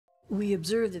We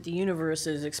observe that the universe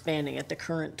is expanding at the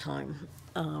current time.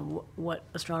 What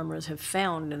astronomers have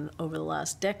found over the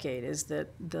last decade is that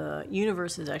the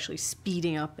universe is actually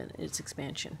speeding up in its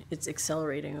expansion. It's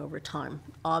accelerating over time.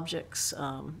 Objects,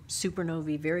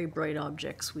 supernovae, very bright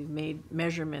objects, we've made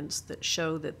measurements that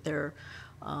show that they're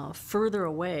further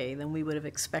away than we would have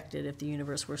expected if the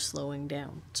universe were slowing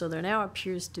down. So there now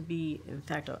appears to be, in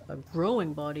fact, a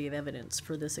growing body of evidence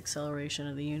for this acceleration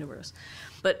of the universe.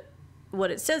 But what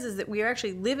it says is that we are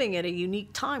actually living at a unique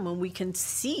time when we can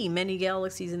see many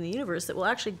galaxies in the universe that will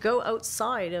actually go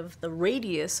outside of the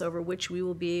radius over which we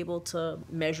will be able to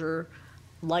measure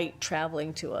light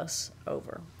traveling to us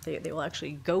over. They will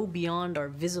actually go beyond our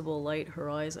visible light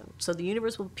horizon. So the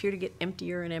universe will appear to get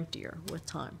emptier and emptier with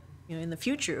time. You know, in the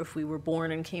future, if we were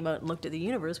born and came out and looked at the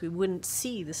universe, we wouldn't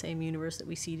see the same universe that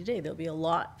we see today. There'll be a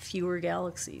lot fewer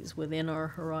galaxies within our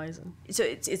horizon. So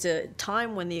it's a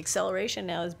time when the acceleration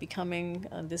now is becoming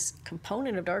this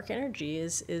component of dark energy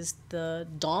is the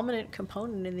dominant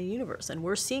component in the universe. And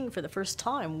we're seeing for the first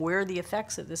time where the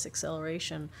effects of this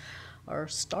acceleration are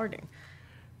starting.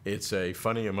 It's a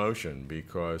funny emotion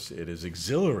because it is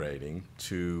exhilarating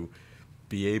to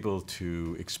be able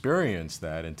to experience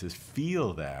that and to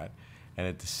feel that, and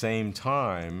at the same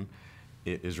time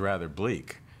it is rather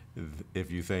bleak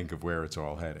if you think of where it's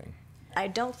all heading. I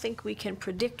don't think we can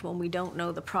predict when we don't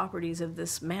know the properties of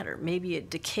this matter. Maybe it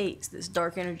decays. This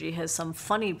dark energy has some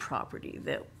funny property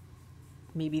that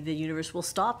maybe the universe will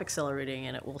stop accelerating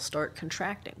and it will start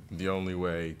contracting. The only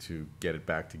way to get it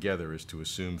back together is to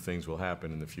assume things will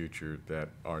happen in the future that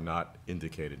are not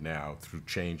indicated now through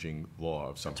changing law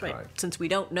of some kind. That's right. Since we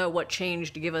don't know what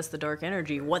changed to give us the dark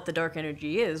energy, what the dark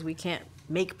energy is, we can't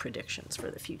make predictions for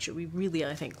the future. We really,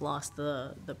 I think, lost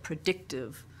the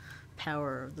predictive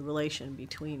power of the relation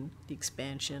between the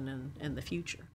expansion and the future.